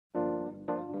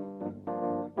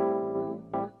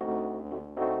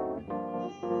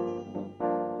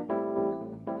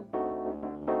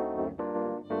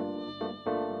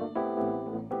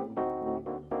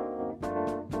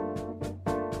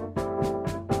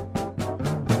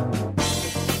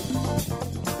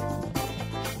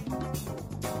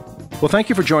Well, thank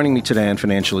you for joining me today on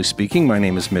Financially Speaking. My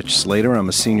name is Mitch Slater. I'm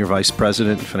a Senior Vice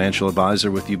President and Financial Advisor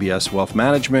with UBS Wealth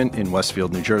Management in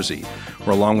Westfield, New Jersey,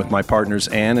 where along with my partners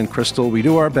Ann and Crystal, we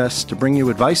do our best to bring you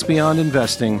advice beyond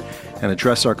investing and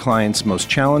address our clients' most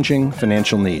challenging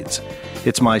financial needs.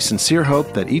 It's my sincere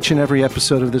hope that each and every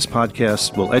episode of this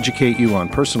podcast will educate you on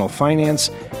personal finance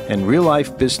and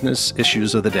real-life business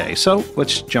issues of the day. So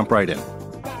let's jump right in.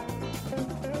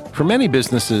 For many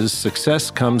businesses,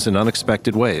 success comes in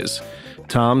unexpected ways.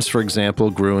 Tom's, for example,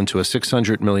 grew into a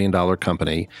 $600 million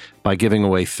company by giving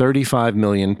away 35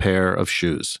 million pair of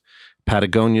shoes.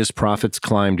 Patagonia's profits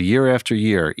climbed year after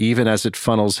year, even as it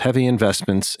funnels heavy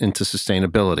investments into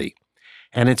sustainability.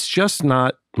 And it's just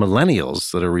not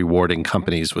millennials that are rewarding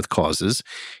companies with causes.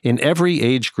 In every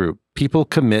age group, people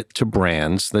commit to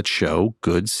brands that show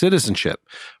good citizenship.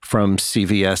 From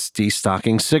CVS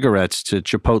destocking cigarettes to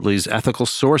Chipotle's ethical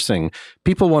sourcing,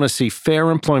 people want to see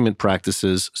fair employment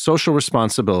practices, social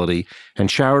responsibility, and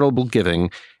charitable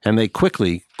giving, and they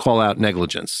quickly call out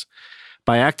negligence.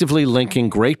 By actively linking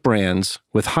great brands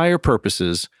with higher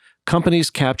purposes, companies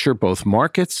capture both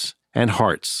markets and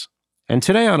hearts. And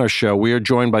today on our show, we are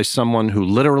joined by someone who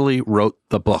literally wrote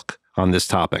the book on this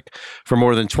topic. For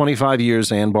more than 25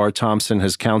 years, Bahr Thompson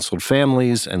has counseled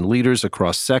families and leaders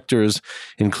across sectors,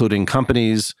 including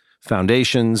companies,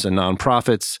 foundations, and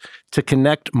nonprofits, to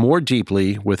connect more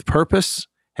deeply with purpose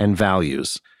and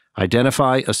values,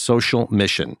 identify a social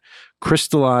mission,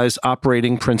 crystallize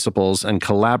operating principles, and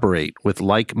collaborate with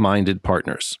like-minded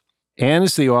partners. Ann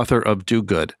is the author of Do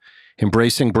Good,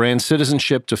 Embracing Brand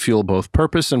Citizenship to Fuel Both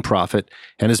Purpose and Profit,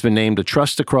 and has been named a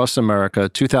Trust Across America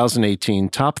 2018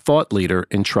 Top Thought Leader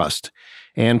in Trust.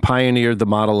 Ann pioneered the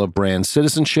model of brand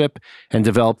citizenship and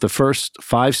developed the first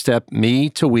 5-step me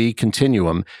to we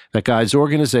continuum that guides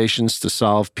organizations to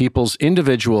solve people's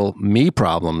individual me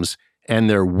problems and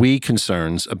their we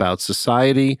concerns about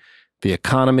society, the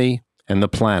economy, and the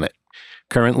planet.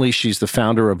 Currently, she's the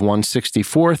founder of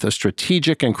 164th, a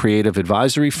strategic and creative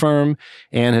advisory firm,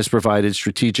 and has provided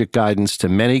strategic guidance to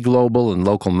many global and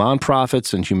local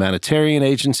nonprofits and humanitarian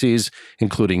agencies,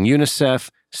 including UNICEF,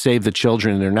 Save the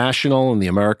Children International, and the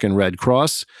American Red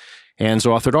Cross. Ann's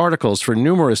authored articles for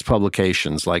numerous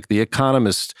publications like The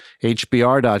Economist,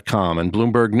 HBR.com, and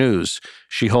Bloomberg News.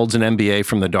 She holds an MBA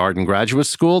from the Darden Graduate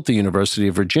School at the University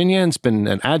of Virginia and has been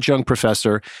an adjunct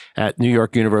professor at New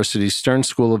York University's Stern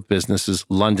School of Business's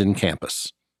London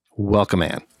campus. Welcome,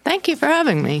 Ann. Thank you for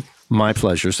having me. My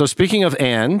pleasure. So speaking of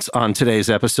Ann's, on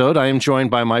today's episode, I am joined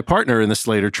by my partner in the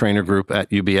Slater Trainer Group at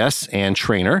UBS, Ann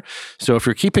Trainer. So if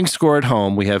you're keeping score at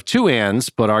home, we have two Ann's,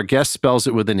 but our guest spells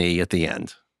it with an E at the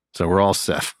end. So we're all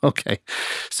set. Okay.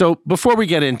 So before we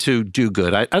get into Do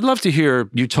Good, I'd love to hear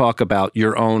you talk about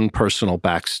your own personal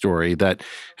backstory that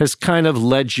has kind of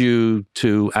led you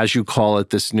to, as you call it,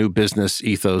 this new business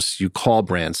ethos you call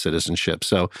brand citizenship.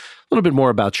 So a little bit more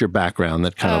about your background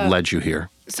that kind of led you here.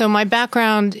 So my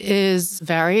background is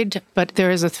varied, but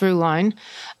there is a through line.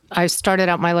 I started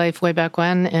out my life way back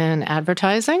when in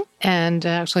advertising, and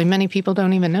actually many people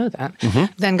don't even know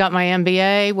that. Then got my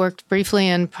MBA, worked briefly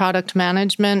in product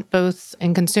management, both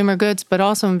in consumer goods, but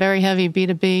also in very heavy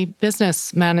B2B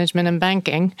business management and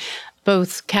banking,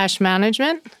 both cash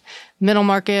management, middle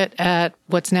market at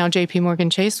what's now JP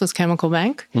Morgan Chase was Chemical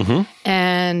Bank,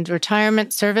 and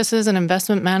retirement services and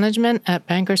investment management at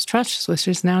Bankers Trust, which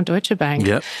is now Deutsche Bank.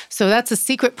 Yep. So that's a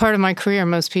secret part of my career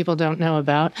most people don't know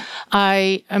about.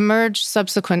 I emerged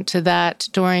subsequent to that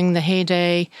during the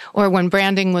heyday, or when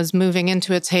branding was moving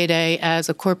into its heyday as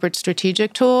a corporate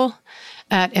strategic tool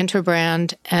at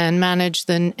Interbrand, and managed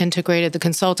then integrated the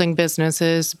consulting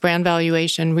businesses, brand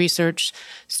valuation, research,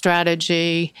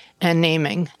 strategy, and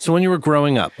naming. So when you were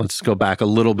growing up, let's go back a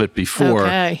little bit before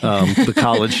the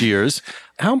college years,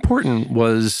 how important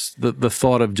was the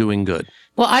thought of doing good?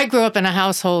 Well, I grew up in a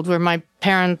household where my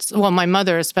parents, my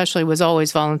mother especially, was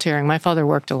always volunteering. My father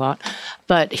worked a lot,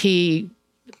 but he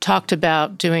talked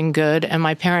about doing good. And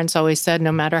my parents always said,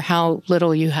 no matter how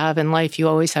little you have in life, you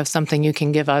always have something you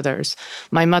can give others.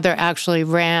 My mother actually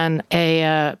ran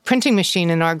a printing machine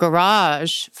in our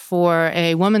garage for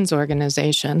a women's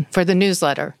organization for the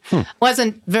newsletter.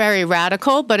 Wasn't very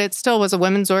radical, but it still was a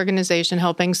women's organization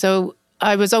helping. So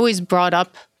I was always brought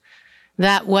up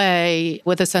that way,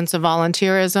 with a sense of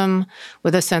volunteerism,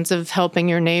 with a sense of helping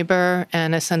your neighbor,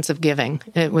 and a sense of giving.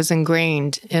 It was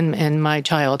ingrained in my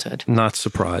childhood. Not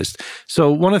surprised. So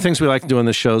one of the things we like to do in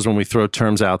the shows when we throw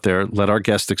terms out there, let our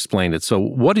guest explain it. So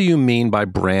what do you mean by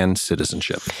brand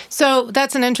citizenship? So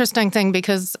that's an interesting thing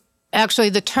because actually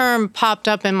the term popped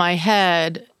up in my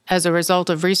head as a result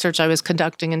of research I was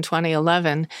conducting in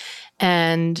 2011.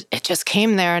 And it just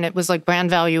came there, and it was like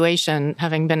brand valuation,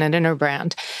 having been at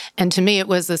Interbrand. And to me, it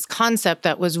was this concept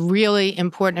that was really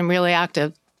important and really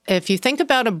active. If you think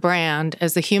about a brand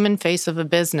as the human face of a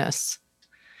business,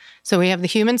 so we have the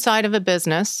human side of a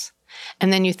business,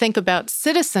 and then you think about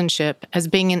citizenship as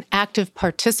being an active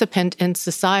participant in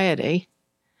society.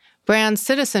 Brand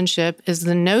citizenship is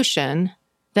the notion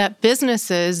that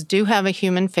businesses do have a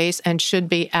human face and should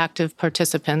be active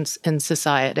participants in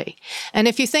society. And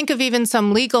if you think of even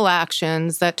some legal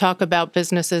actions that talk about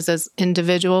businesses as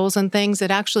individuals and things,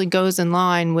 it actually goes in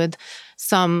line with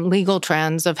some legal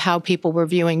trends of how people were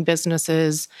viewing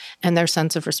businesses and their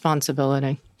sense of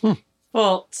responsibility.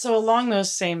 Well, so along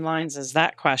those same lines as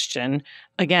that question,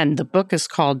 again, the book is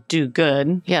called Do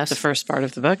Good. Yes. The first part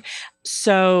of the book.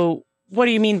 So what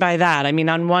do you mean by that? I mean,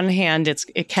 on one hand,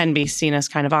 it can be seen as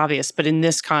kind of obvious, but in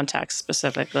this context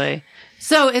specifically.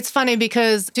 So it's funny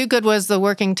because Do Good was the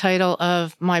working title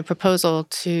of my proposal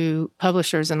to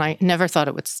publishers, and I never thought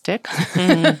it would stick.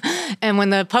 And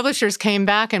when the publishers came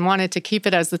back and wanted to keep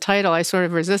it as the title, I sort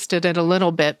of resisted it a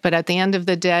little bit. But at the end of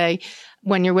the day,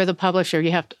 when you're with a publisher,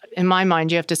 you have to, in my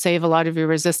mind, you have to save a lot of your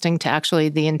resisting to actually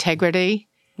the integrity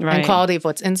and quality of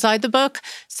what's inside the book.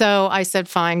 So I said,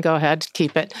 fine, go ahead,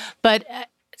 keep it. But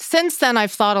since then,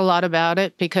 I've thought a lot about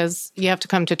it because you have to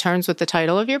come to terms with the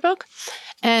title of your book.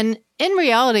 And in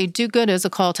reality, Do Good is a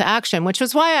call to action, which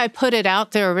was why I put it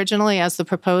out there originally as the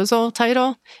proposal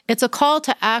title. It's a call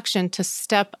to action to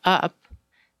step up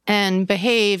and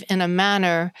behave in a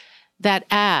manner that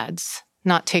adds,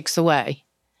 not takes away.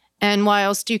 And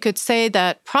whilst you could say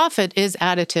that profit is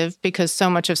additive because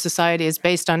so much of society is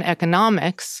based on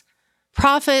economics,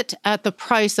 profit at the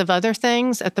price of other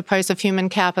things, at the price of human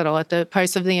capital, at the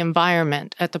price of the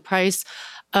environment, at the price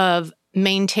of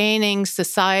maintaining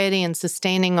society and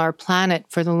sustaining our planet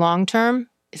for the long term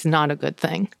is not a good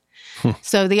thing.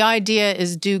 So the idea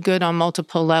is do good on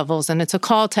multiple levels, and it's a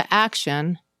call to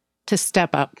action to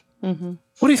step up.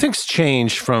 What do you think's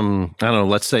changed from, I don't know,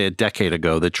 let's say a decade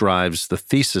ago that drives the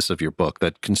thesis of your book,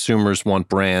 that consumers want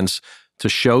brands to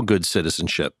show good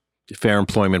citizenship, fair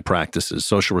employment practices,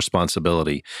 social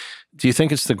responsibility? Do you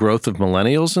think it's the growth of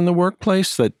millennials in the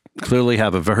workplace that clearly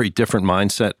have a very different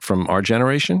mindset from our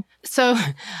generation? So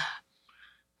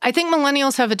I think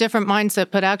millennials have a different mindset,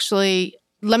 but actually,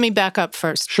 let me back up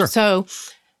first. Sure. So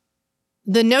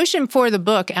the notion for the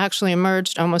book actually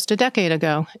emerged almost a decade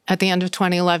ago at the end of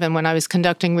 2011 when I was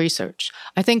conducting research.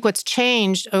 I think what's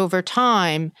changed over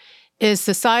time is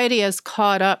society has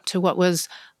caught up to what was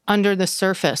under the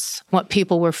surface, what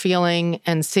people were feeling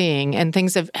and seeing, and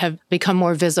things have become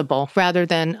more visible rather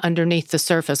than underneath the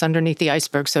surface, underneath the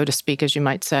iceberg, so to speak, as you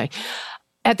might say.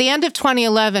 At the end of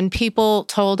 2011, people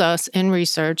told us in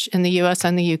research in the US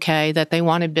and the UK that they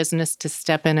wanted business to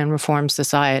step in and reform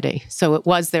society. So it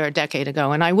was there a decade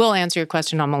ago. And I will answer your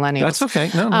question on millennials. That's okay.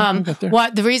 No, get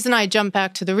there. The reason I jump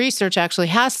back to the research actually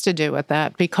has to do with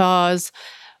that, because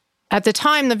at the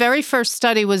time, the very first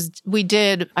study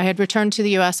I had returned to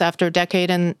the US after a decade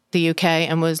in the UK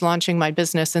and was launching my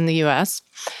business in the US.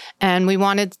 And we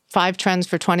wanted 5 trends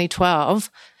for 2012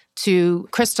 to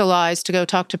crystallize, to go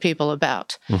talk to people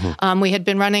about. We had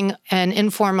been running an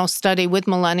informal study with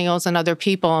millennials and other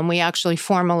people, and we actually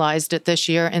formalized it this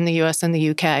year in the US and the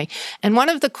UK. And one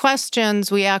of the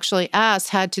questions we actually asked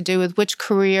had to do with which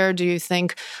career do you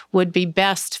think would be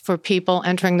best for people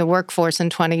entering the workforce in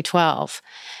 2012?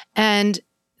 And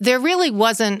there really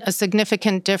wasn't a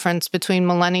significant difference between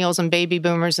millennials and baby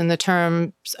boomers in the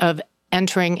terms of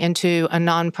entering into a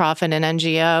nonprofit and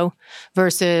NGO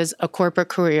versus a corporate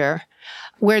career.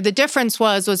 Where the difference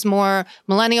was more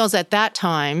millennials at that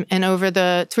time, and over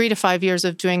the 3 to 5 years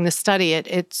of doing the study,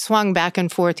 it swung back and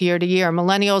forth year to year.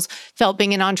 Millennials felt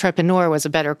being an entrepreneur was a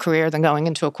better career than going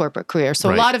into a corporate career. So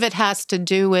Right. A lot of it has to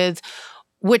do with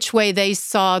which way they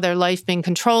saw their life being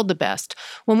controlled the best.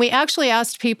 When we actually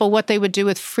asked people what they would do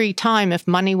with free time if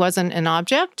money wasn't an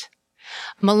object,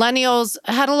 millennials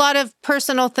had a lot of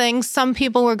personal things. Some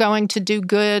people were going to do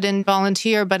good and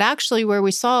volunteer, but actually where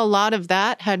we saw a lot of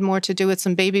that had more to do with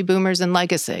some baby boomers and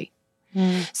legacy.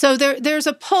 So there's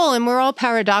a pull, and we're all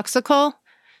paradoxical.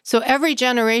 So every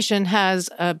generation has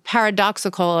a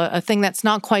paradoxical, a thing that's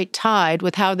not quite tied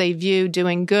with how they view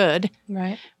doing good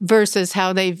versus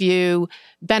how they view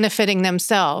benefiting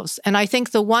themselves. And I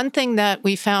think the one thing that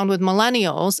we found with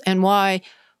millennials and why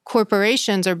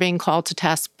corporations are being called to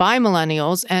task by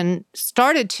millennials and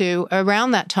started to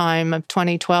around that time of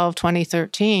 2012,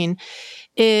 2013,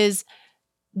 is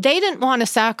they didn't want to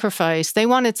sacrifice. They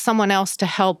wanted someone else to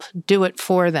help do it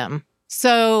for them.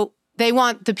 So they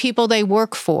want the people they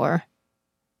work for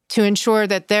to ensure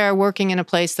that they're working in a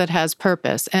place that has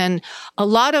purpose. And a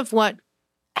lot of what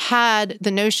had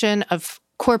the notion of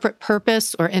corporate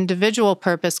purpose or individual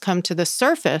purpose come to the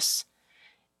surface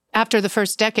after the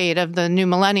first decade of the new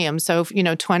millennium, so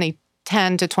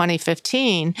 2010 to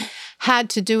 2015, had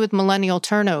to do with millennial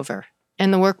turnover in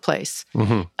the workplace.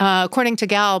 According to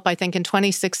Gallup, I think in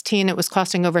 2016, it was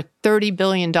costing over $30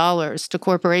 billion to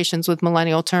corporations with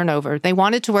millennial turnover. They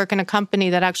wanted to work in a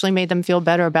company that actually made them feel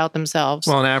better about themselves.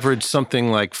 Well, on average, something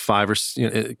like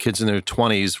kids in their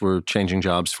 20s were changing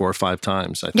jobs 4 or 5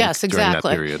 times, I think, yes,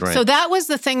 exactly. during that period, right? So that was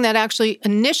the thing that actually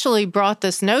initially brought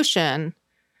this notion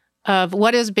of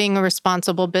what is being a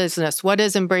responsible business, what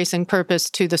is embracing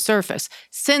purpose to the surface.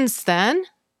 Since then,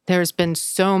 there's been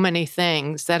so many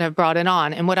things that have brought it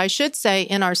on. And what I should say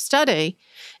in our study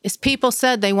is people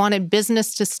said they wanted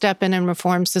business to step in and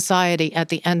reform society at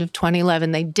the end of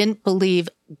 2011. They didn't believe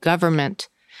government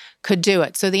could do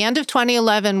it. So the end of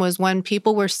 2011 was when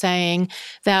people were saying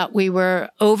that we were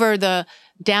over the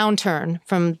downturn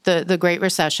from the Great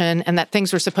Recession and that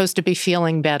things were supposed to be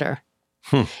feeling better.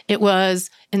 It was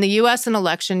in the U.S. an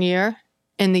election year.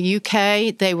 In the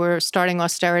UK, they were starting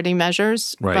austerity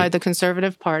measures by the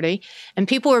Conservative Party, and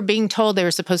people were being told they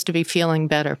were supposed to be feeling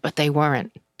better, but they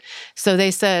weren't. So they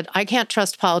said, I can't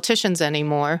trust politicians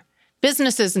anymore.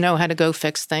 Businesses know how to go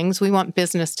fix things. We want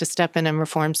business to step in and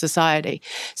reform society.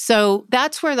 So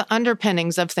that's where the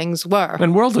underpinnings of things were.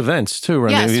 And world events, too.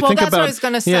 Right? Yes, I mean, well, that's what I was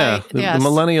going to say. Yeah, the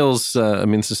millennials,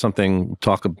 this is something we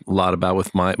talk a lot about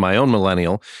with my own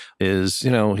millennial, is,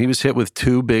 he was hit with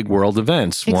 2 big world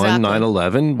events. Exactly. One,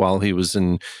 9/11, while he was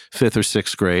in 5th or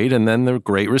 6th grade, and then the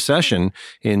Great Recession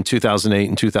in 2008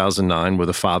 and 2009 with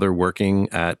a father working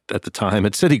at the time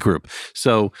at Citigroup.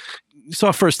 So you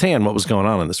saw firsthand what was going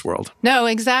on in this world. No,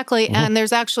 exactly. And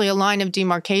there's actually a line of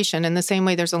demarcation. In the same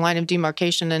way there's a line of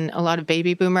demarcation in a lot of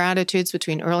baby boomer attitudes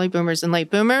between early boomers and late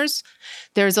boomers,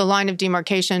 there's a line of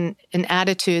demarcation in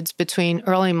attitudes between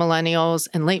early millennials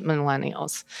and late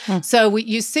millennials. So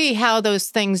you see how those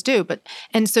things do.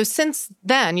 And so since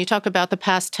then, you talk about the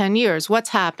past 10 years, what's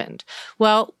happened?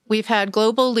 Well, we've had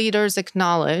global leaders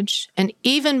acknowledge, and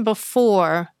even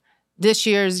before this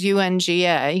year's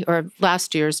UNGA, or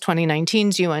last year's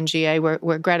 2019's UNGA,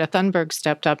 where Greta Thunberg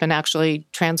stepped up and actually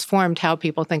transformed how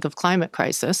people think of climate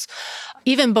crisis.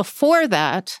 Even before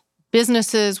that,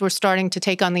 businesses were starting to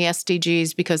take on the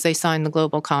SDGs because they signed the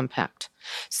Global Compact.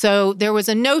 So there was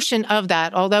a notion of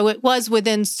that, although it was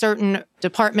within certain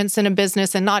departments in a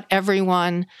business and not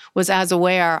everyone was as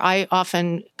aware. I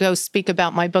often go speak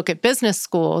about my book at business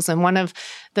schools, and one of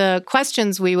the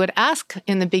questions we would ask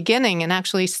in the beginning, and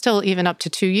actually still even up to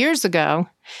 2 years ago,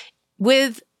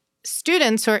 with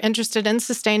students who are interested in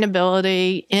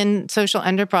sustainability, in social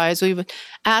enterprise, we would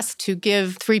ask to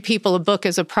give 3 people a book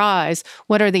as a prize.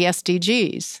 What are the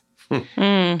SDGs?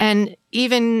 And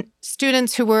even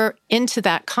students who were into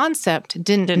that concept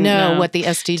didn't know what the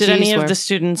SDGs were. Did any of the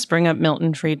students bring up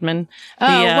Milton Friedman?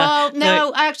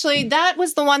 Actually, that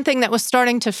was the one thing that was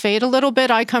starting to fade a little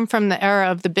bit. I come from the era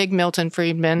of the big Milton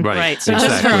Friedman. Right. So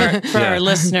just for our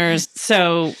listeners,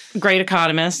 so great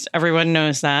economist, everyone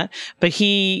knows that. But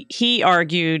he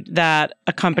argued that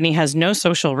a company has no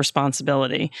social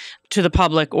responsibility to the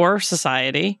public or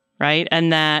society, right?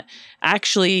 And that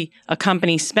actually a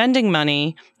company spending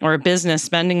money or a business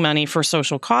spending money for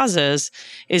social causes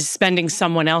is spending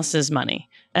someone else's money,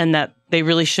 and that they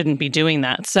really shouldn't be doing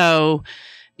that. So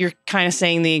you're kind of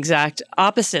saying the exact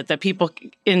opposite, that people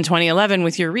in 2011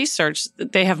 with your research,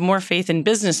 they have more faith in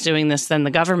business doing this than the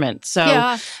government.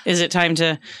 So is it time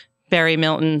to bury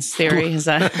Milton's theory? Is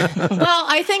that? Well,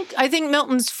 I think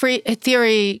Milton's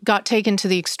theory got taken to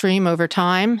the extreme over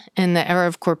time in the era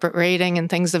of corporate rating and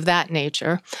things of that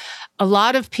nature. A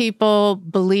lot of people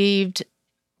believed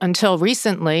until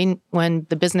recently, when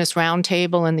the Business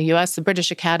Roundtable in the U.S., the British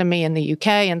Academy in the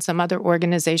U.K., and some other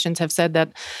organizations have said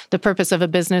that the purpose of a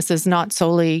business is not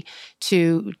solely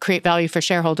to create value for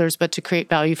shareholders, but to create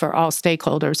value for all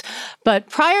stakeholders. But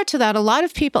prior to that, a lot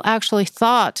of people actually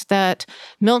thought that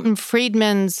Milton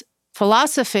Friedman's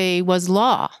philosophy was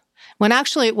law, when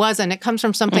actually it wasn't. It comes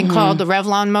from something called the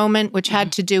Revlon moment, which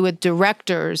had to do with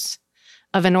directors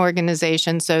of an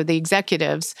organization, so the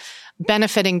executives,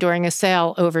 benefiting during a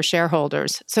sale over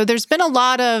shareholders. So there's been a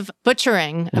lot of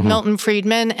butchering of Milton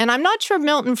Friedman, and I'm not sure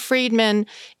Milton Friedman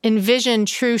envisioned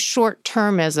true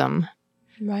short-termism,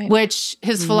 which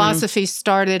his philosophy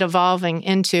started evolving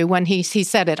into when he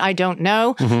said it. I don't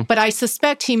know, but I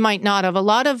suspect he might not have. A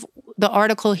lot of the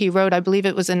article he wrote, I believe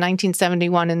it was in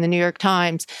 1971 in the New York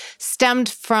Times, stemmed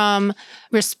from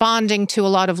responding to a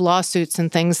lot of lawsuits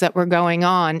and things that were going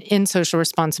on in social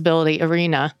responsibility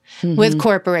arena with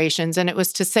corporations. And it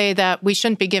was to say that we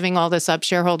shouldn't be giving all this up.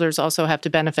 Shareholders also have to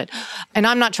benefit. And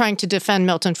I'm not trying to defend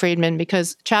Milton Friedman,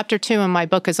 because chapter 2 in my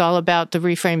book is all about the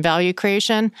reframe value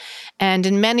creation. And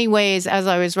in many ways, as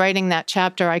I was writing that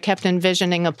chapter, I kept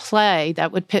envisioning a play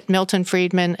that would pit Milton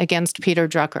Friedman against Peter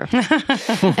Drucker.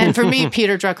 And for me,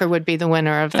 Peter Drucker would be the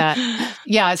winner of that.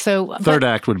 Yeah, so... Third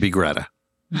act would be Greta.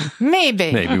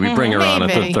 Maybe we bring her on at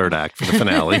the third act for the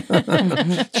finale.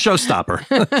 Showstopper.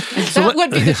 That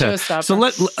would be the showstopper. So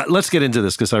let's get into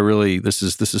this, because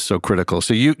this is so critical.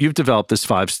 So you've developed this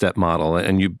 5-step model,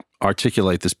 and you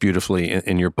articulate this beautifully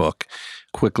in your book.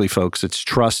 Quickly, folks, it's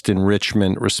trust,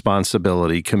 enrichment,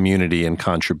 responsibility, community, and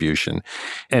contribution.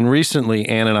 And recently,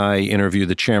 Ann and I interviewed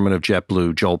the chairman of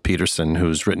JetBlue, Joel Peterson,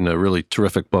 who's written a really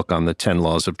terrific book on the 10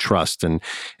 laws of trust, and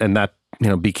that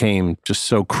became just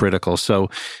so critical. So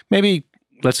maybe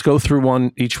let's go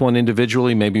through each one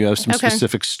individually. Maybe you have some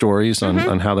specific stories on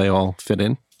how they all fit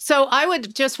in. So I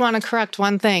would just want to correct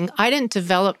one thing. I didn't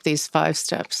develop these 5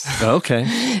 steps.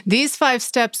 Okay. These 5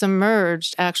 steps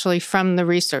emerged actually from the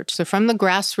research. So from the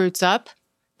grassroots up,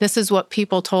 this is what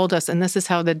people told us, and this is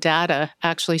how the data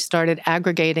actually started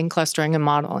aggregating, clustering, and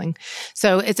modeling.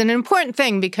 So it's an important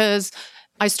thing, because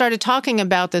I started talking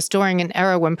about this during an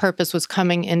era when purpose was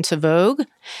coming into vogue,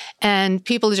 and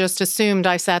people just assumed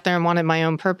I sat there and wanted my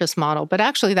own purpose model. But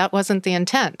actually, that wasn't the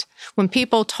intent. When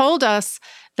people told us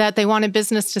that they wanted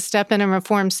business to step in and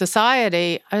reform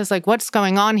society, I was like, what's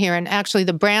going on here? And actually,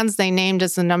 the brands they named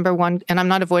as the number one, and I'm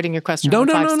not avoiding your question on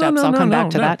 5 steps, I'll come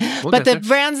back to that. But the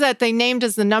brands that they named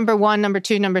as the number 1, number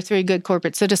 2, number 3 good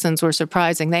corporate citizens were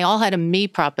surprising. They all had a me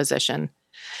proposition.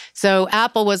 So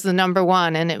Apple was the number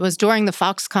 1, and it was during the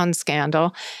Foxconn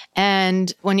scandal.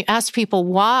 And when you ask people,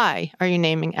 why are you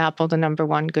naming Apple the number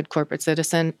 1 good corporate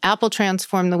citizen? Apple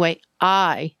transformed the way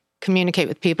I communicate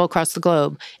with people across the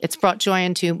globe. It's brought joy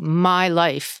into my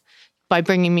life by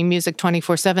bringing me music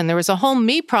 24/7. There was a whole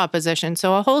me proposition.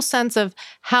 So a whole sense of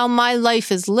how my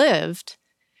life is lived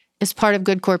is part of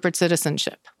good corporate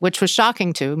citizenship, which was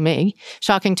shocking to me,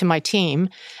 shocking to my team.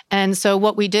 And so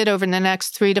what we did over the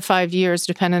next 3 to 5 years,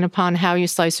 depending upon how you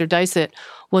slice or dice it,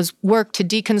 was work to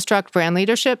deconstruct brand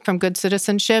leadership from good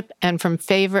citizenship and from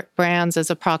favorite brands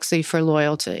as a proxy for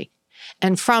loyalty.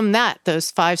 And from that,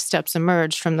 those 5 steps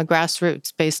emerged from the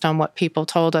grassroots based on what people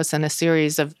told us in a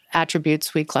series of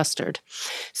attributes we clustered.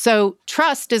 So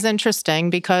trust is interesting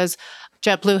because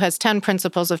JetBlue has 10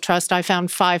 principles of trust. I found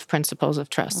 5 principles of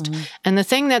trust. And the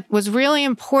thing that was really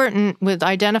important with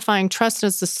identifying trust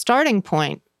as the starting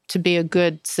point to be a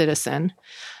good citizen,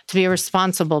 to be a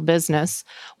responsible business,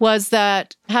 was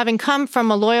that having come from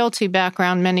a loyalty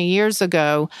background many years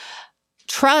ago,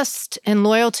 trust and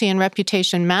loyalty and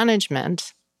reputation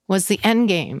management was the end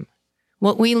game.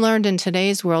 What we learned in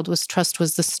today's world was trust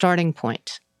was the starting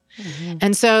point.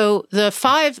 And so the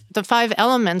five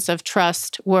elements of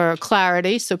trust were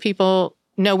clarity, so people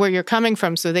know where you're coming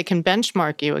from so they can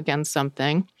benchmark you against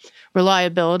something.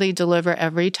 Reliability, deliver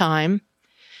every time.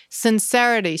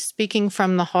 Sincerity, speaking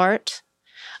from the heart.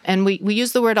 And we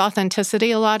use the word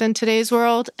authenticity a lot in today's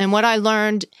world. And what I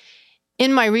learned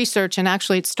in my research, and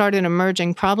actually it started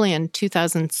emerging probably in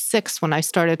 2006 when I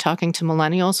started talking to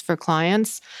millennials for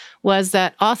clients, was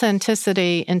that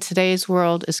authenticity in today's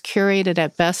world is curated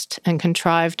at best and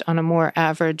contrived on a more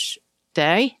average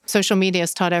day. Social media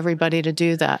has taught everybody to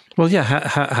do that. Well, yeah,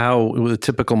 how with a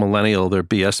typical millennial, their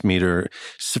BS meter,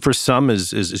 for some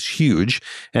is huge.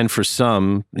 And for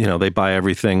some, they buy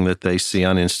everything that they see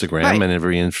on Instagram, right. And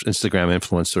every Instagram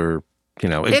influencer,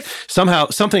 if somehow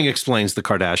something explains the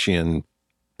Kardashian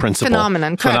principle.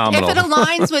 Phenomenon, correct. Phenomenal. If it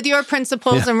aligns with your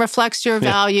principles and reflects your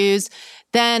values,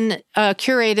 then a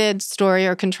curated story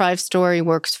or contrived story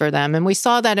works for them. And we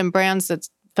saw that in brands that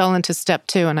fell into step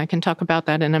 2, and I can talk about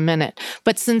that in a minute.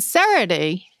 But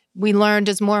sincerity, we learned,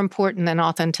 is more important than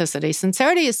authenticity.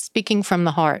 Sincerity is speaking from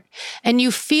the heart. And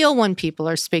you feel when people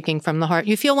are speaking from the heart.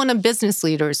 You feel when a business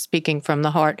leader is speaking from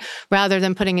the heart, rather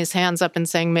than putting his hands up and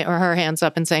saying, or her hands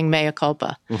up and saying, mea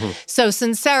culpa. So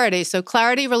sincerity, so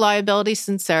clarity, reliability,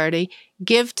 sincerity,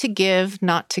 give to give,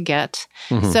 not to get.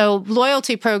 So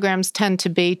loyalty programs tend to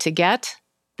be to get.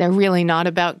 They're really not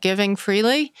about giving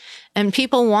freely. And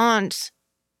people want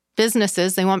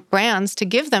businesses, they want brands to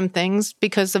give them things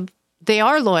because of they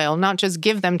are loyal, not just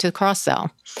give them to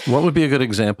cross-sell. What would be a good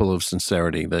example of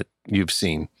sincerity that you've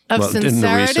seen sincerity? In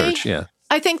the research? Yeah,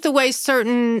 I think the way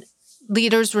certain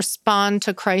leaders respond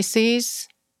to crises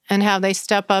and how they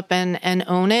step up and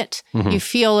own it, you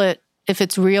feel it if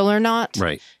it's real or not.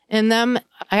 Right. in them.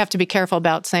 I have to be careful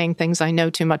about saying things I know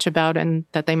too much about and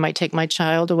that they might take my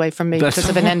child away from me because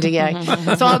of an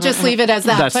NDA. So I'll just leave it as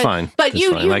that. That's fine. But That's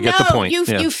you fine. I get the point.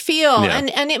 You feel,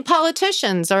 and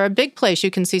politicians are a big place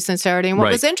you can see sincerity. And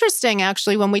what was interesting,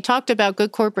 actually, when we talked about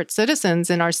good corporate citizens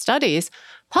in our studies,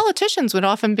 politicians would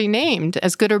often be named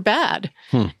as good or bad.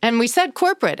 And we said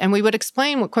corporate, and we would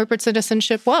explain what corporate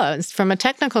citizenship was from a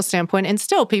technical standpoint, and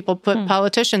still people put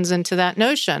politicians into that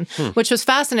notion, which was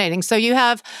fascinating. So you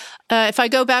have, if I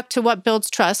go back to what builds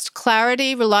trust,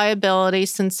 clarity, reliability,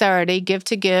 sincerity, give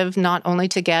to give, not only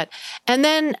to get, and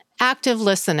then active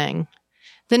listening.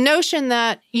 The notion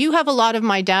that you have a lot of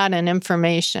my data and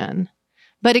information,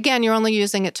 but again, you're only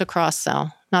using it to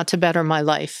cross-sell, not to better my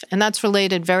life. And that's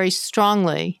related very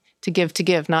strongly to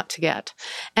give, not to get.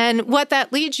 And what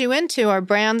that leads you into are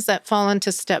brands that fall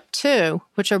into step 2,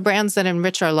 which are brands that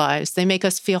enrich our lives. They make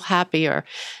us feel happier.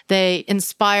 They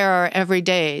inspire our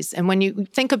everydays. And when you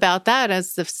think about that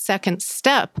as the second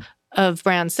step of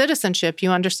brand citizenship,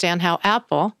 you understand how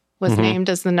Apple was named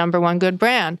as the number 1 good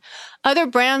brand. Other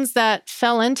brands that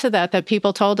fell into that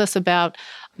people told us about,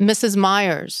 Mrs.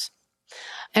 Myers.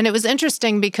 And it was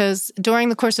interesting because during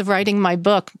the course of writing my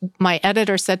book, my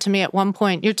editor said to me at one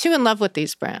point, "You're too in love with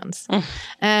these brands."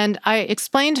 And I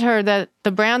explained to her that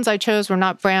the brands I chose were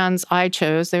not brands I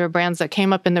chose. They were brands that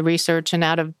came up in the research, and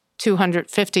out of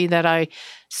 250 that I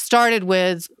started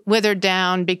with, withered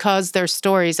down because their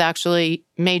stories actually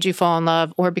made you fall in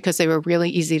love, or because they were really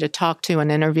easy to talk to and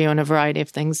interview, and a variety of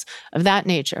things of that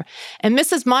nature. And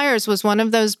Mrs. Myers was one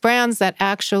of those brands that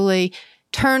actually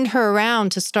turned her around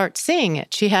to start seeing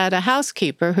it. She had a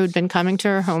housekeeper who'd been coming to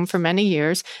her home for many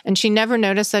years, and she never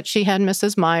noticed that she had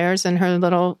Mrs. Myers in her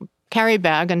little carry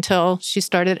bag until she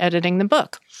started editing the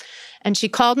book. And she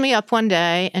called me up one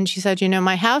day and she said,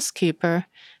 my housekeeper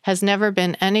has never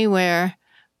been anywhere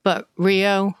but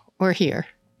Rio or here.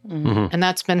 And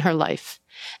that's been her life.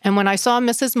 And when I saw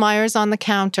Mrs. Myers on the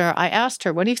counter, I asked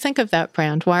her, "What do you think of that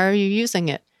brand? Why are you using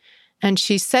it?" And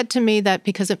she said to me that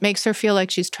because it makes her feel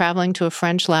like she's traveling to a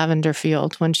French lavender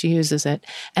field when she uses it.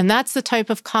 And that's the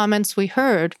type of comments we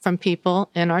heard from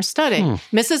people in our study.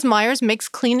 Mrs. Myers makes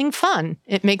cleaning fun.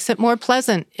 It makes it more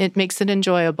pleasant. It makes it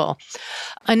enjoyable.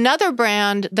 Another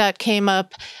brand that came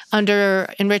up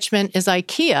under enrichment is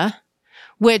IKEA,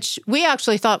 which we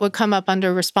actually thought would come up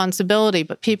under responsibility,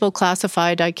 but people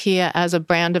classified IKEA as a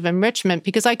brand of enrichment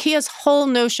because IKEA's whole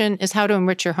notion is how to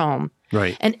enrich your home.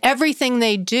 Right. And everything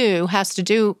they do has to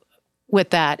do with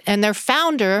that. And their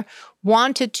founder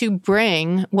wanted to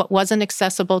bring what wasn't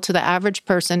accessible to the average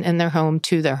person in their home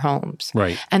to their homes.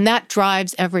 Right. And that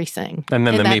drives everything and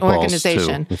then in the that meatballs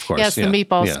organization. Too, of course. Yes, the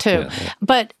meatballs too. Yeah.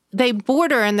 But they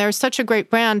border, and they're such a great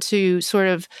brand to sort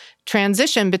of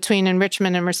transition between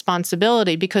enrichment and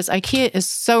responsibility because IKEA is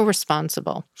so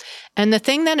responsible. And the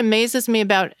thing that amazes me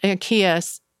about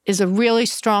IKEA is a really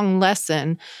strong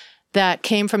lesson that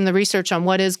came from the research on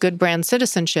what is good brand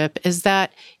citizenship is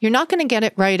that you're not going to get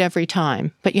it right every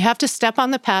time, but you have to step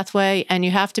on the pathway and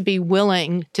you have to be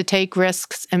willing to take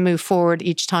risks and move forward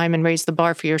each time and raise the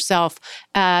bar for yourself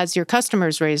as your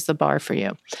customers raise the bar for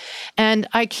you. And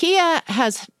IKEA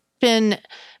has been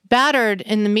battered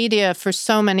in the media for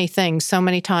so many things, so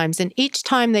many times. And each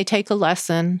time they take a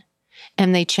lesson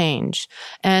and they change.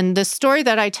 And the story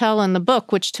that I tell in the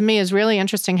book, which to me is really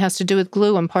interesting, has to do with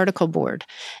glue and particle board.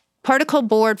 Particle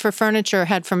board for furniture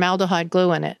had formaldehyde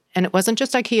glue in it. And it wasn't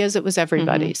just IKEA's, it was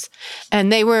everybody's.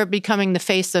 And they were becoming the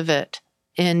face of it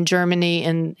in Germany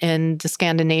and in the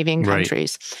Scandinavian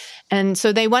countries. And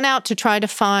so they went out to try to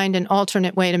find an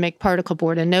alternate way to make particle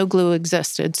board, and no glue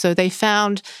existed. So they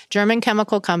found German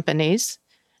chemical companies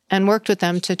and worked with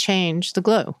them to change the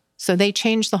glue. So they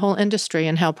changed the whole industry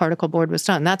and how particle board was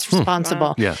done. That's responsible.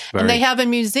 Wow. Yeah, and they have a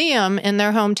museum in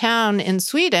their hometown in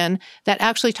Sweden that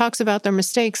actually talks about their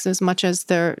mistakes as much as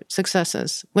their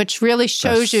successes, which really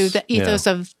shows you the ethos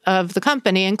of the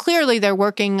company. And clearly they're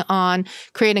working on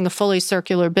creating a fully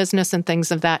circular business and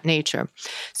things of that nature.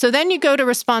 So then you go to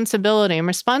responsibility, and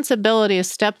responsibility is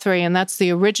step 3, and that's the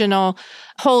original,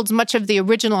 holds much of the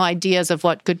original ideas of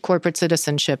what good corporate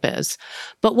citizenship is.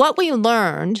 But what we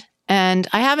learned, and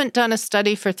I haven't done a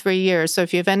study for 3 years, so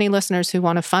if you have any listeners who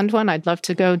want to fund one, I'd love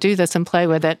to go do this and play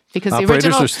with it. Because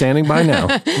operators are standing by now.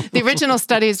 The original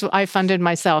studies I funded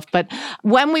myself. But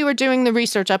when we were doing the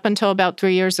research up until about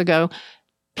 3 years ago,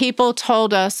 people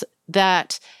told us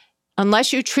that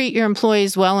unless you treat your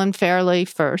employees well and fairly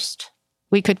first,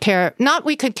 we could care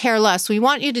less. We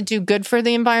want you to do good for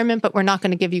the environment, but we're not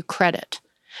going to give you credit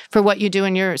for what you do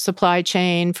in your supply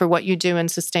chain, for what you do in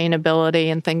sustainability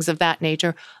and things of that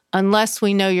nature, unless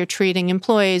we know you're treating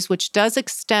employees, which does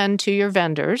extend to your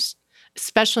vendors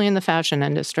especially in the fashion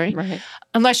industry, Right.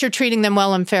 unless you're treating them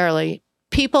well and fairly.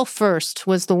 People first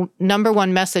was the number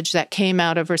one message that came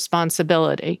out of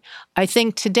responsibility. I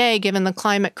think today, given the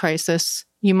climate crisis,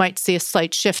 you might see a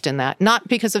slight shift in that. Not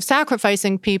because of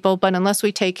sacrificing people, but unless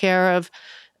we take care of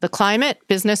the climate,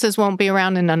 businesses won't be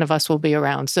around and none of us will be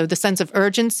around. So the sense of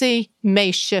urgency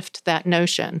may shift that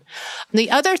notion.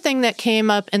 The other thing that came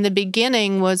up in the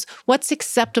beginning was what's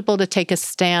acceptable to take a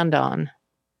stand on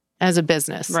as a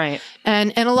business. Right.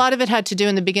 And a lot of it had to do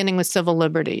in the beginning with civil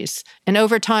liberties. And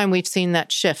over time, we've seen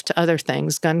that shift to other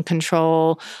things, gun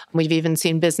control. We've even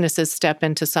seen businesses step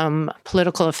into some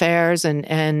political affairs and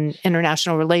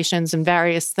international relations and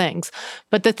various things.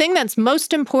 But the thing that's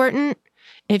most important,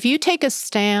 if you take a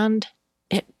stand,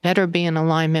 it better be in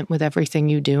alignment with everything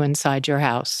you do inside your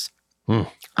house.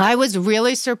 I was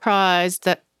really surprised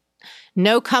that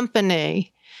no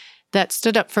company that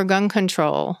stood up for gun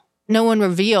control, no one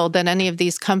revealed that any of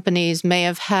these companies may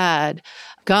have had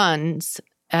guns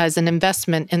as an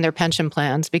investment in their pension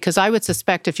plans, because I would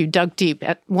suspect if you dug deep,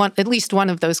 at least one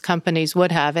of those companies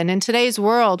would have. And in today's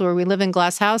world where we live in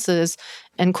glass houses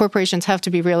and corporations have to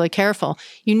be really careful,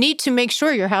 you need to make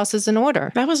sure your house is in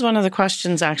order. That was one of the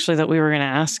questions actually that we were going to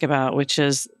ask about, which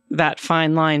is that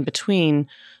fine line between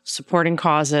supporting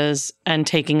causes and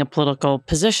taking a political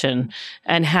position,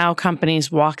 and how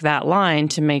companies walk that line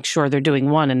to make sure they're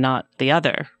doing one and not the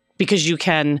other. Because you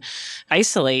can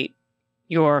isolate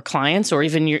your clients or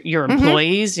even your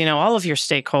employees, all of your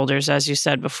stakeholders, as you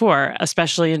said before,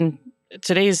 especially in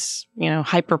today's,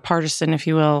 hyper-partisan, if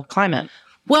you will, climate.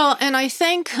 Well, and I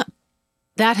think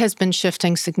that has been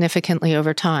shifting significantly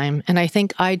over time. And I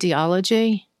think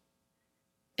ideology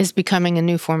is becoming a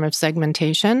new form of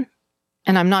segmentation.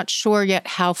 And I'm not sure yet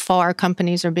how far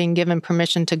companies are being given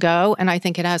permission to go. And I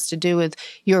think it has to do with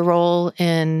your role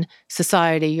in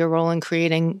society, your role in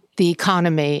creating the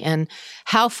economy. And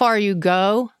how far you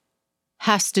go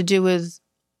has to do with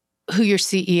who your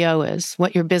CEO is,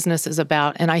 what your business is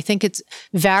about. And I think it's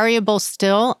variable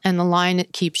still, and the line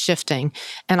keeps shifting.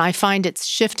 And I find it's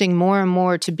shifting more and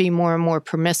more to be more and more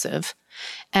permissive.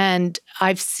 And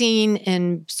I've seen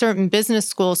in certain business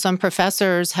schools, some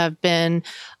professors have been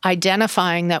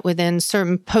identifying that within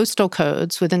certain postal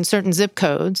codes, within certain zip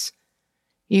codes,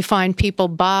 you find people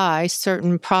buy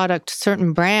certain products,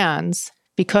 certain brands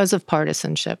because of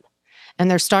partisanship. And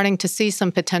they're starting to see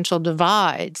some potential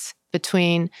divides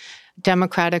between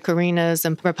Democratic arenas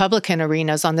and Republican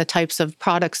arenas on the types of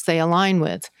products they align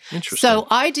with. Interesting. So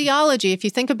ideology, if you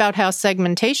think about how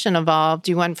segmentation evolved,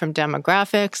 you went from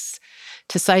demographics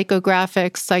to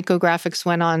psychographics. Psychographics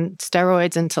went on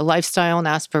steroids into lifestyle and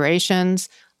aspirations.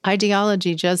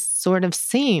 Ideology just sort of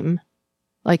seem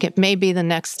like it may be the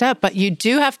next step, but you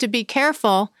do have to be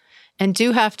careful and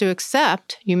do have to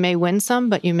accept you may win some,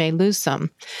 but you may lose some.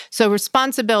 So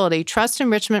responsibility, trust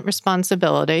enrichment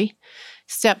responsibility.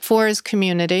 Step 4 is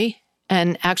community,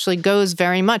 and actually goes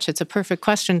very much. It's a perfect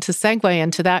question to segue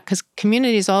into that, because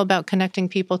community is all about connecting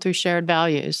people through shared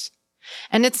values.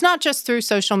 And it's not just through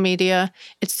social media,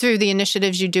 it's through the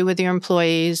initiatives you do with your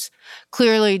employees.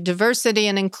 Clearly, diversity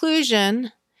and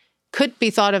inclusion could be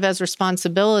thought of as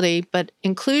responsibility, but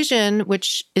inclusion,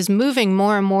 which is moving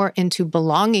more and more into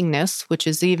belongingness, which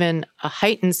is even a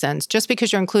heightened sense. Just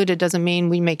because you're included doesn't mean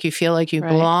we make you feel like you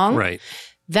belong. Right.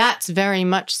 That's very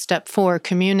much step 4,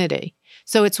 community.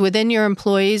 So it's within your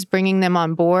employees, bringing them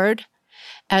on board,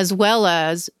 as well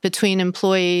as between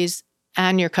employees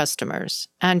and your customers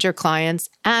and your clients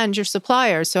and your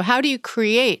suppliers. So how do you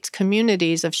create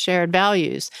communities of shared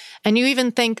values? And you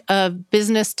even think of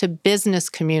business to business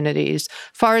communities.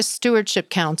 Forest Stewardship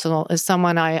Council is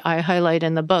someone I highlight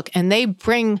in the book, and they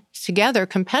bring together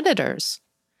competitors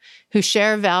who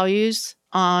share values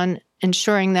on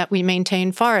ensuring that we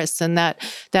maintain forests and that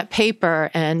paper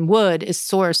and wood is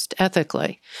sourced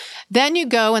ethically. Then you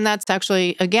go, and that's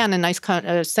actually, again, a nice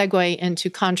segue into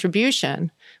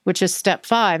contribution, which is step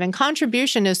 5. And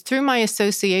contribution is through my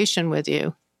association with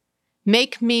you.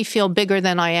 Make me feel bigger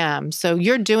than I am. So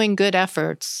you're doing good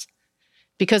efforts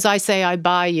because I say I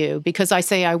buy you, because I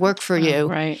say I work for you.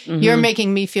 Right. Mm-hmm. You're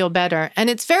making me feel better.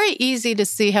 And it's very easy to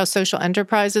see how social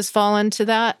enterprises fall into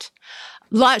that.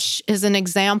 Lush is an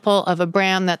example of a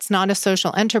brand that's not a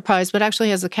social enterprise, but actually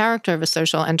has the character of a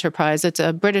social enterprise. It's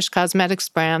a British cosmetics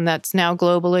brand that's now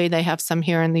globally. They have some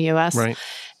here in the US. Right.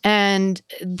 And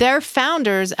their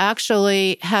founders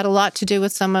actually had a lot to do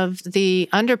with some of the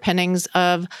underpinnings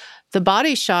of The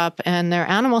Body Shop and their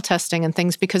animal testing and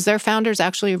things, because their founders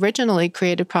actually originally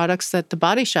created products that the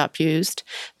Body Shop used.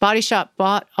 Body Shop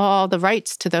bought all the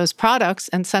rights to those products,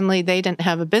 and suddenly they didn't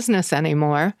have a business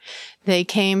anymore. They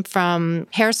came from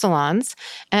hair salons,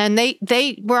 and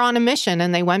they were on a mission,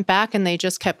 and they went back and they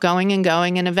just kept going,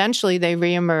 and eventually they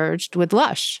reemerged with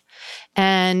Lush.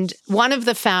 And one of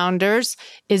the founders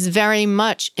is very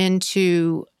much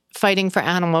into fighting for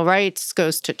animal rights,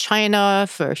 goes to China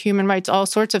for human rights, all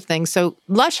sorts of things. So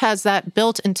Lush has that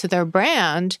built into their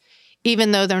brand,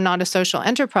 even though they're not a social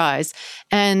enterprise.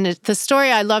 And the story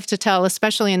I love to tell,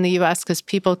 especially in the US, because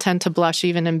people tend to blush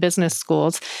even in business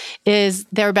schools, is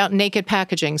they're about naked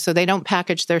packaging. So they don't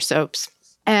package their soaps.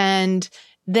 And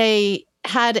they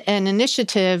had an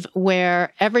initiative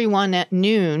where everyone at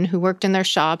noon who worked in their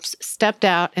shops stepped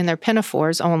out in their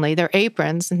pinafores only, their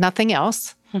aprons, nothing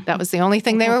else. That was the only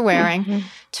thing they were wearing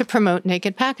to promote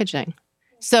naked packaging.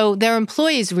 So their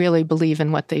employees really believe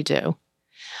in what they do.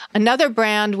 Another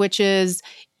brand, which is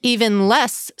even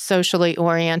less socially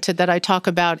oriented, that I talk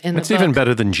about in the book. It's even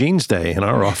better than Jeans Day in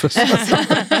our office.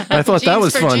 I thought that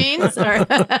was fun. Jeans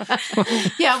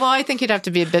yeah, well, I think you'd have to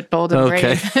be a bit bold and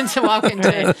brave to walk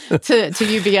into to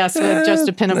UBS with just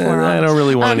a pinafore on. I don't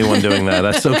really want anyone doing that.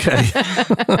 That's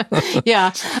okay. Yeah.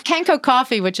 Kenco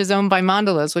Coffee, which is owned by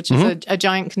Mondelez, which is a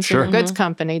giant consumer goods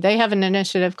company, they have an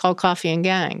initiative called Coffee and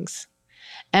Gangs.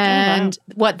 And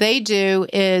what they do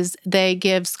is they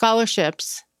give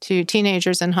scholarships to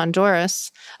teenagers in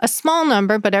Honduras, a small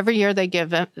number, but every year they give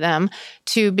them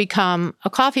to become a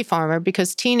coffee farmer,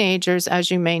 because teenagers, as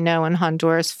you may know, in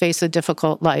Honduras face a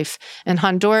difficult life. And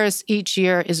Honduras each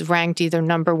year is ranked either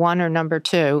number 1 or number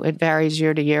 2. It varies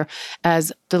year to year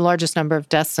as the largest number of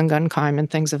deaths and gun crime and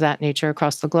things of that nature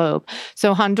across the globe.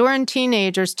 So Honduran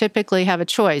teenagers typically have a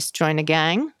choice: join a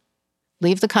gang,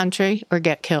 leave the country, or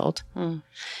get killed.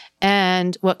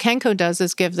 And what Kenco does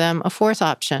is give them a fourth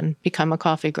option: become a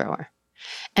coffee grower.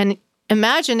 And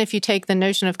imagine if you take the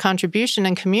notion of contribution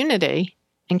and community,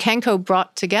 and Kenco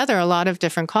brought together a lot of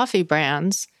different coffee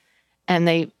brands, and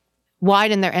they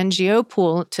widened their NGO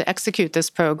pool to execute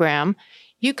this program.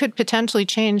 You could potentially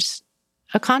change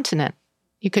a continent.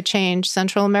 You could change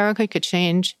Central America, you could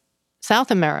change South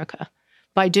America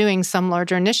by doing some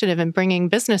larger initiative and bringing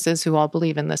businesses who all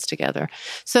believe in this together.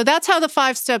 So that's how the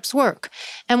 5 steps work.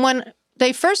 And when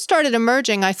they first started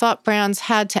emerging, I thought brands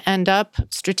had to end up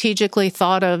strategically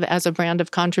thought of as a brand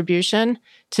of contribution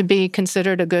to be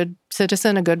considered a good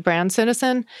citizen, a good brand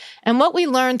citizen. And what we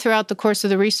learned throughout the course of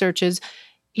the research is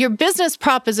your business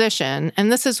proposition, and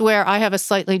this is where I have a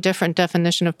slightly different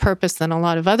definition of purpose than a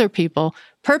lot of other people.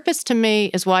 Purpose to me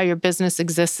is why your business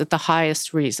exists at the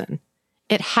highest reason.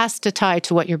 It has to tie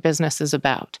to what your business is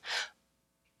about.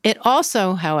 It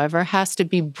also, however, has to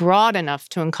be broad enough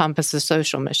to encompass a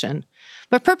social mission.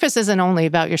 But purpose isn't only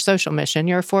about your social mission.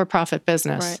 You're a for-profit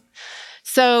business. Right.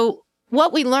 So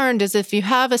what we learned is if you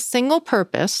have a single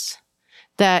purpose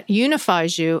that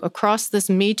unifies you across this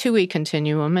me-to-we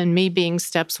continuum, and me being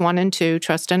steps 1 and 2,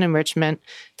 trust and enrichment,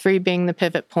 3 being the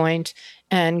pivot point,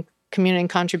 and community and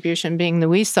contribution being the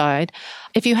we side.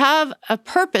 If you have a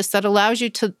purpose that allows you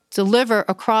to deliver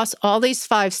across all these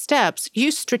 5 steps, you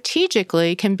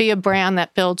strategically can be a brand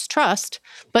that builds trust,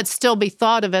 but still be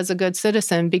thought of as a good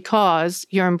citizen because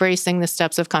you're embracing the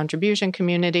steps of contribution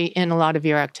community in a lot of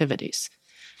your activities.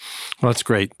 Well, that's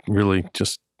great. Really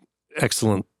just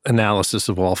excellent analysis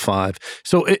of all 5.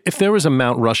 So if there was a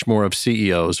Mount Rushmore of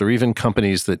CEOs or even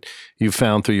companies that you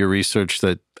found through your research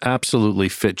that absolutely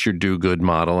fit your do good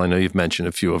model, I know you've mentioned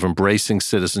a few of embracing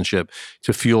citizenship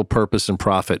to fuel purpose and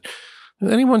profit,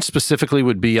 anyone specifically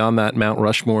would be on that Mount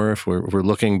Rushmore if we're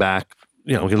looking back?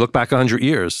 We can look back 100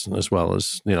 years as well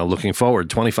as, looking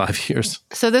forward 25 years.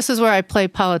 So this is where I play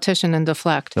politician and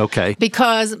deflect. Okay.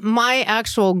 Because my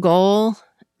actual goal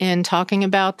in talking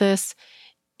about this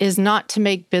is not to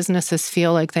make businesses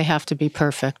feel like they have to be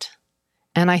perfect.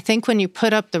 And I think when you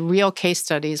put up the real case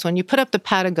studies, when you put up the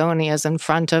Patagonias in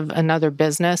front of another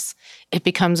business, it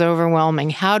becomes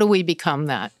overwhelming. How do we become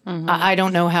that? I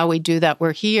don't know how we do that.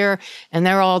 We're here and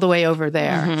they're all the way over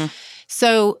there.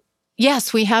 So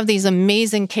yes, we have these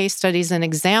amazing case studies and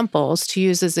examples to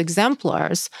use as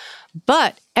exemplars,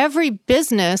 but every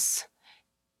business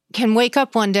can wake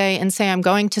up one day and say, I'm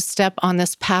going to step on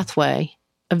this pathway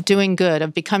of doing good,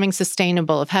 of becoming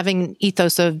sustainable, of having an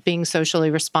ethos of being socially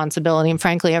responsibility. And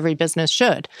frankly, every business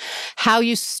should. How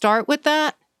you start with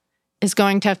that is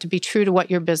going to have to be true to what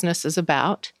your business is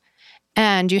about.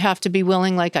 And you have to be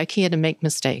willing, like IKEA, to make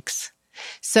mistakes.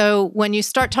 So when you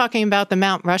start talking about the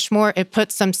Mount Rushmore, it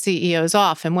puts some CEOs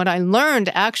off. And what I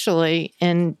learned actually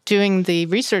in doing the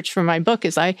research for my book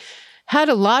is I had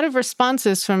a lot of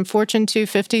responses from Fortune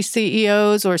 250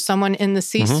 CEOs or someone in the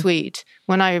C-suite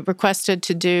when I requested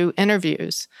to do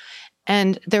interviews.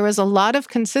 And there was a lot of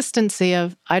consistency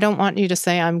of, I don't want you to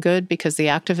say I'm good because the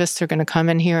activists are going to come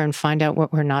in here and find out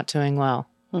what we're not doing well.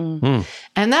 And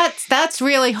that's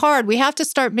really hard. We have to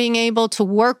start being able to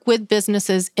work with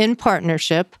businesses in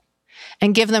partnership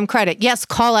and give them credit. Yes,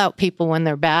 call out people when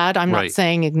they're bad. I'm not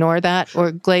saying ignore that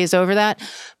or glaze over that.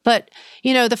 But,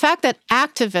 the fact that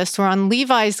activists were on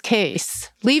Levi's case,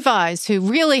 Levi's, who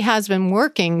really has been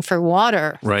working for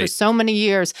water for so many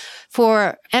years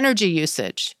for energy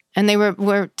usage. And they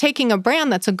were taking a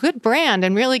brand that's a good brand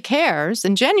and really cares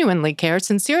and genuinely cares,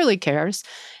 sincerely cares,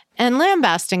 and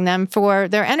lambasting them for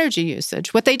their energy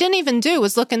usage. What they didn't even do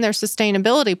was look in their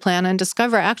sustainability plan and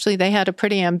discover actually they had a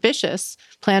pretty ambitious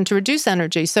plan to reduce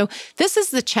energy. So this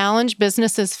is the challenge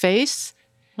businesses face.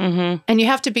 And you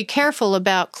have to be careful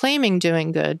about claiming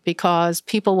doing good because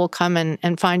people will come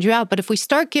and find you out. But if we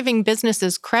start giving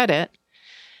businesses credit,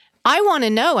 I want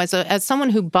to know as someone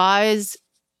who buys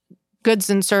goods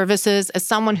and services, as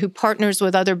someone who partners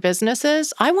with other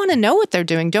businesses, I want to know what they're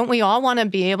doing. Don't we all want to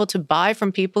be able to buy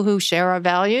from people who share our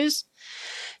values?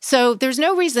 So there's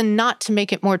no reason not to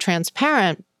make it more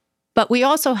transparent, but we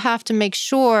also have to make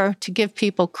sure to give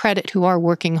people credit who are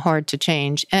working hard to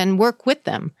change and work with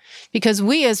them. Because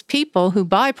we as people who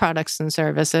buy products and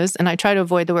services, and I try to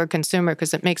avoid the word consumer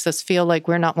because it makes us feel like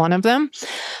we're not one of them,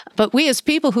 but we as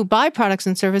people who buy products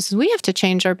and services, we have to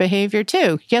change our behavior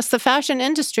too. Yes, the fashion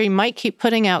industry might keep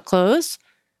putting out clothes,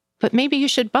 but maybe you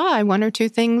should buy one or two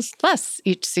things less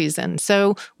each season.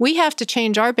 So we have to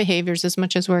change our behaviors as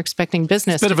much as we're expecting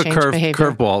business to change behavior. It's a bit of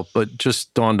a curveball, but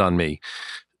just dawned on me.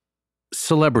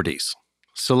 Celebrities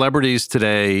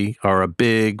today are a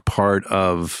big part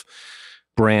of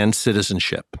brand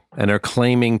citizenship and are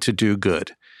claiming to do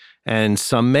good. And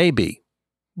some may be.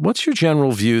 What's your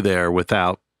general view there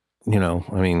without, I don't know.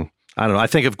 I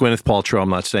think of Gwyneth Paltrow, I'm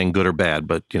not saying good or bad,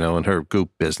 but, in her Goop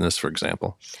business, for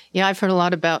example. Yeah, I've heard a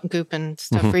lot about Goop and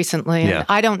stuff recently. And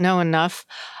I don't know enough.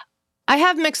 I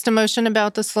have mixed emotion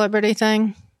about the celebrity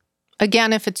thing.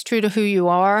 Again, if it's true to who you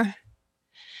are.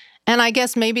 And I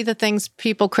guess maybe the things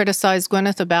people criticize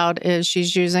Gwyneth about is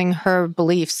she's using her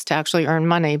beliefs to actually earn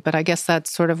money. But I guess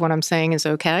that's sort of what I'm saying is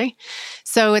okay.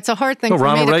 So it's a hard thing for me to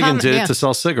comment. Ronald Reagan did it to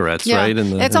sell cigarettes, right?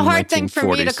 It's a hard thing for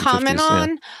me to comment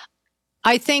on.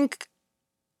 I think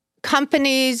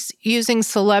companies using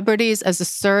celebrities as a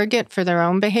surrogate for their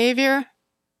own behavior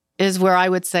is where I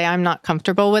would say I'm not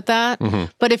comfortable with that.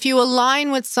 But if you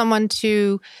align with someone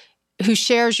who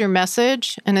shares your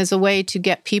message and is a way to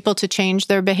get people to change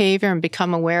their behavior and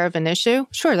become aware of an issue,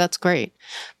 sure, that's great.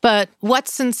 But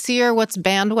what's sincere, what's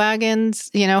bandwagons,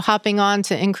 hopping on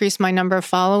to increase my number of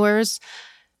followers,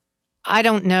 I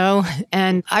don't know.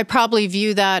 And I probably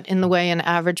view that in the way an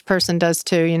average person does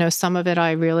too. Some of it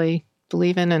I really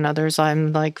believe in and others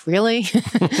I'm like, really?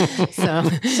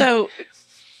 So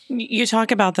you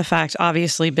talk about the fact,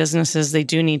 obviously, businesses, they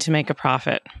do need to make a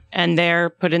profit. And they're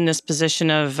put in this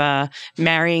position of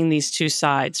marrying these two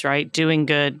sides, right? Doing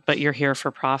good, but you're here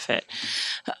for profit.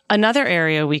 Another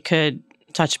area we could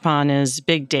touch upon is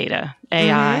big data,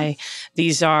 AI.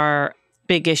 These are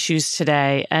big issues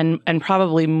today and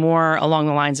probably more along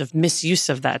the lines of misuse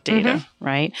of that data,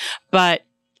 right? But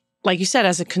like you said,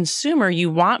 as a consumer, you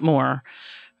want more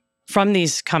from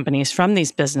these companies, from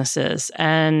these businesses,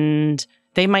 and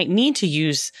they might need to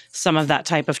use some of that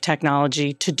type of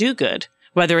technology to do good,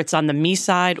 whether it's on the me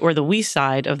side or the we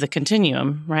side of the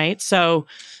continuum, right? So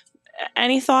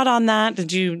any thought on that?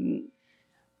 Did you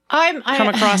come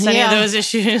across any of those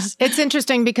issues? It's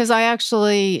interesting because I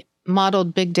actually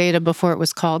modeled big data before it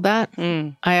was called that.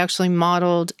 I actually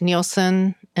modeled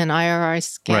Nielsen and IRI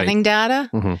scanning data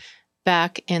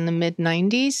back in the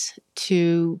mid-90s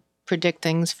to predict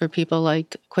things for people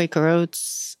like Quaker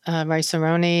Oats,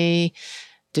 Rice-A-Roni,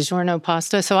 DiGiorno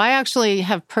pasta. So I actually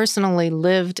have personally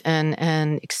lived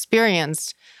and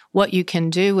experienced what you can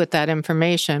do with that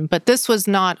information. But this was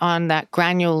not on that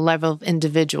granular level of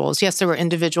individuals. Yes, there were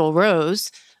individual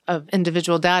rows of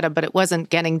individual data, but it wasn't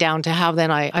getting down to how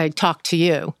then I talk to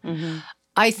you.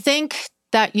 I think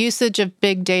that usage of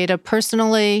big data,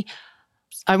 personally,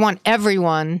 I want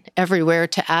everyone everywhere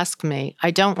to ask me. I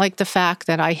don't like the fact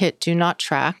that I hit do not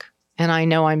track and I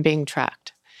know I'm being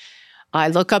tracked. I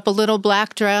look up a little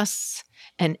black dress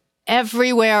and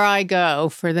everywhere I go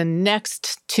for the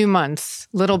next 2 months,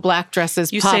 little black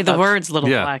dresses you pop say the up. words little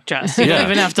black dress. You don't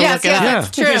even have to look it up.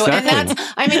 That's true. Exactly.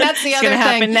 And that's the other thing. It's going to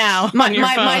happen now on your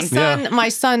phone. My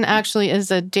son actually is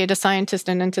a data scientist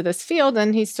and into this field.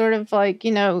 And he's sort of like,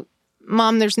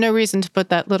 Mom, there's no reason to put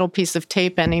that little piece of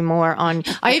tape anymore on.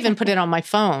 I even put it on my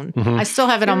phone. I still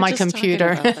have it on my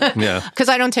computer. Because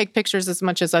I don't take pictures as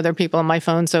much as other people on my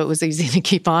phone, so it was easy to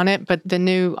keep on it. But the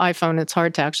new iPhone, it's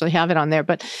hard to actually have it on there.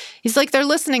 But he's like, they're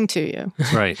listening to you.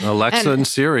 Right. Alexa and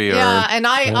Siri are... Yeah, and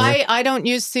I don't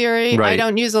use Siri. Right. I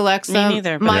don't use Alexa. Me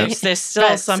neither. But they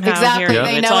still somehow exactly. hear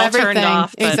They it's know all everything. turned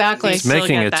off, exactly. It's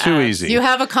making it too easy. You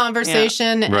have a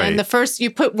conversation, and the first,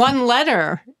 you put one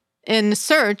letter in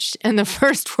search, and the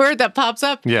first word that pops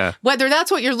up, whether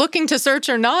that's what you're looking to search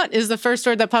or not, is the first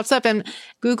word that pops up. And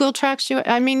Google tracks you.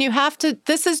 I mean, you have to,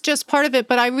 this is just part of it,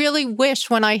 but I really wish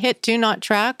when I hit do not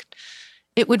track,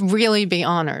 it would really be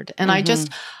honored. And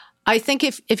I think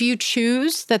if you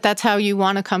choose that that's how you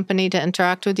want a company to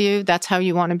interact with you, that's how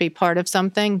you want to be part of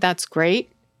something, that's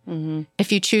great.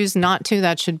 If you choose not to,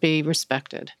 that should be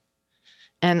respected.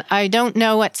 And I don't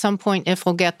know at some point if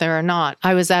we'll get there or not.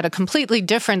 I was at a completely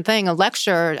different thing, a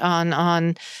lecture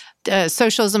on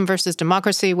socialism versus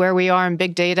democracy, where we are in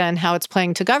big data and how it's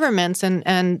playing to governments.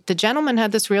 And the gentleman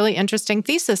had this really interesting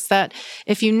thesis that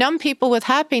if you numb people with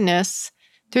happiness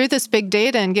through this big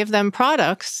data and give them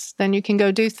products, then you can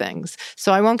go do things.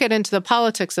 So I won't get into the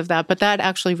politics of that, but that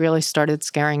actually really started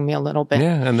scaring me a little bit.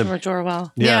 Yeah, and George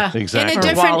Orwell. Yeah, exactly. In a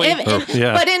different,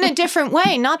 but in a different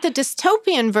way, not the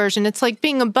dystopian version. It's like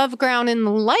being above ground in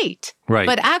the light, right?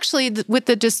 But actually with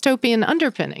the dystopian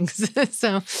underpinnings.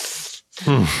 So.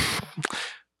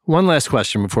 One last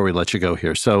question before we let you go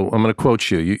here. So I'm going to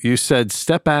quote you. You said,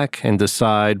 step back and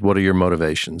decide what are your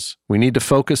motivations. We need to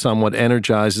focus on what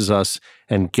energizes us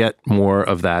and get more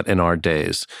of that in our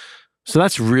days. So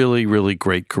that's really, really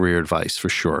great career advice for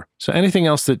sure. So anything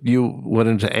else that you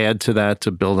wanted to add to that,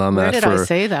 to build on that? Where did I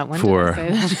say that? When did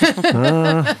I say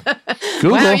that?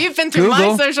 Google. Wow, you've been through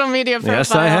my social media profile.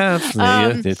 Yes, I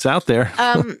have. It's out there.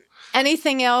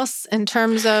 Anything else in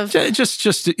terms of just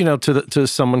to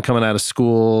someone coming out of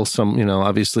school,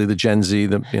 obviously the Gen Z,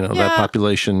 that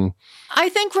population. I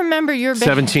think remember your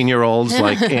 17-year-olds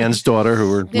like Ann's daughter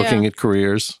who are looking at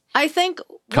careers. I think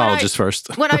colleges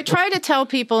first. What I try to tell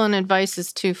people in advice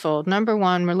is twofold. Number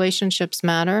one, relationships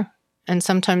matter, and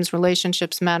sometimes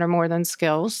relationships matter more than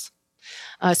skills,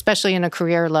 especially in a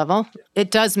career level.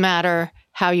 It does matter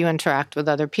how you interact with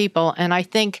other people. And I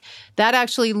think that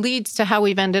actually leads to how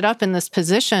we've ended up in this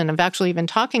position of actually even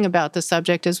talking about the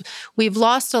subject is we've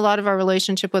lost a lot of our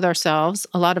relationship with ourselves,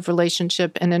 a lot of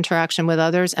relationship and interaction with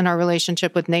others, and our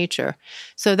relationship with nature.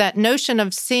 So that notion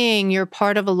of seeing you're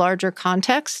part of a larger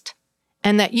context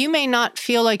and that you may not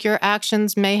feel like your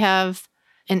actions may have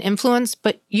an influence,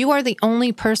 but you are the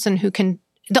only person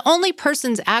the only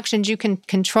person's actions you can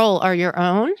control are your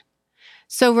own.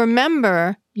 So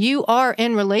remember, you are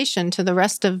in relation to the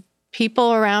rest of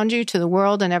people around you, to the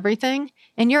world and everything,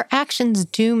 and your actions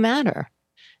do matter,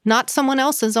 not someone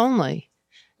else's only.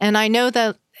 And I know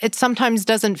that it sometimes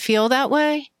doesn't feel that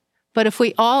way, but if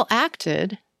we all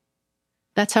acted,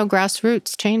 that's how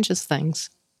grassroots changes things.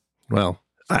 Well,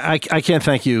 I can't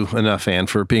thank you enough, Ann,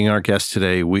 for being our guest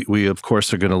today. We of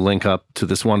course, are going to link up to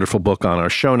this wonderful book on our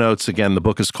show notes. Again, the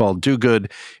book is called Do Good,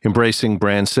 Embracing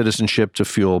Brand Citizenship to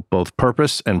Fuel Both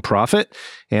Purpose and Profit.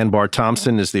 Ann Bahr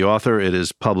Thompson is the author. It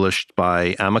is published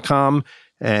by Amicom.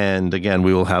 And again,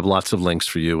 we will have lots of links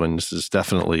for you. And this is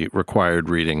definitely required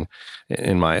reading,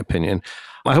 in my opinion.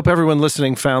 I hope everyone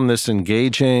listening found this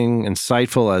engaging,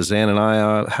 insightful, as Ann and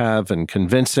I have, and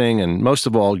convincing, and most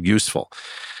of all, useful.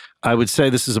 I would say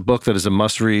this is a book that is a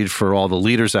must-read for all the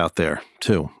leaders out there,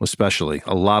 too, especially.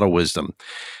 A lot of wisdom.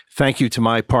 Thank you to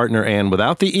my partner, Ann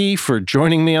without the E, for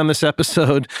joining me on this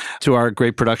episode. To our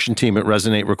great production team at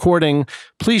Resonate Recording,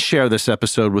 please share this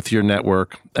episode with your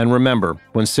network. And remember,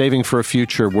 when saving for a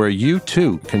future where you,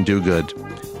 too, can do good,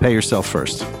 pay yourself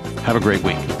first. Have a great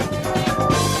week.